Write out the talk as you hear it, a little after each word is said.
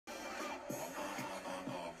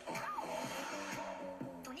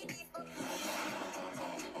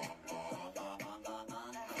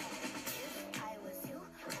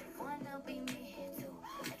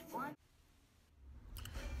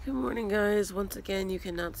Good morning, guys. Once again, you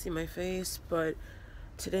cannot see my face, but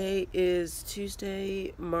today is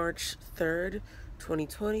Tuesday, March 3rd,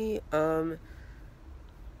 2020.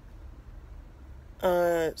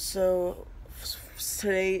 So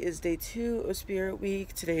today is day 2 of Spirit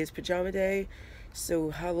Week. Today is Pajama Day. So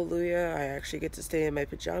hallelujah, I actually get to stay in my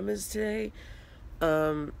pajamas today.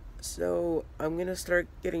 So I'm gonna start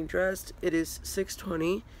getting dressed. It is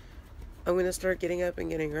 6:20. I'm gonna start getting up and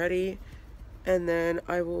getting ready, and then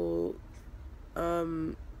I will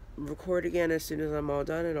record again as soon as I'm all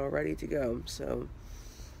done and all ready to go. So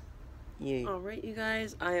yeah. Alright, you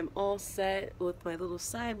guys, I am all set with my little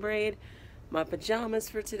side braid, my pajamas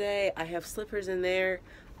for today. I have slippers in there.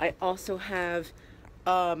 I also have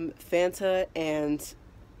Fanta, and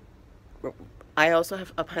I also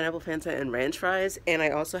have a pineapple Fanta and ranch fries, and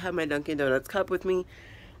I also have my Dunkin' Donuts cup with me.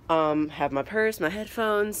 Have my purse, my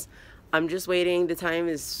headphones. I'm just waiting. The time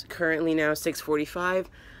is currently now 6:45.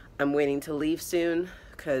 I'm waiting to leave soon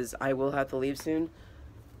because I will have to leave soon.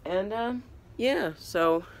 And yeah,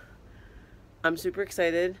 so I'm super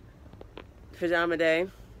excited. Pajama day.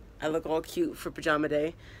 I look all cute for pajama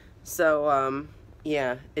day. So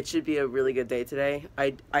yeah, it should be a really good day today.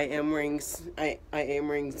 I am wearing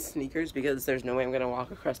sneakers because there's no way I'm gonna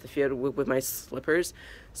walk across the field with my slippers.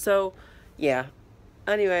 So yeah.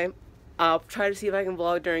 Anyway, I'll try to see if I can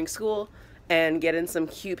vlog during school and get in some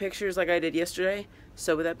cute pictures like I did yesterday.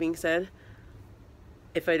 So with that being said,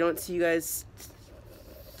 if I don't see you guys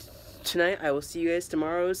tonight, I will see you guys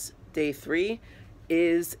tomorrow's day 3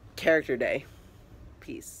 is character day.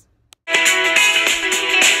 Peace.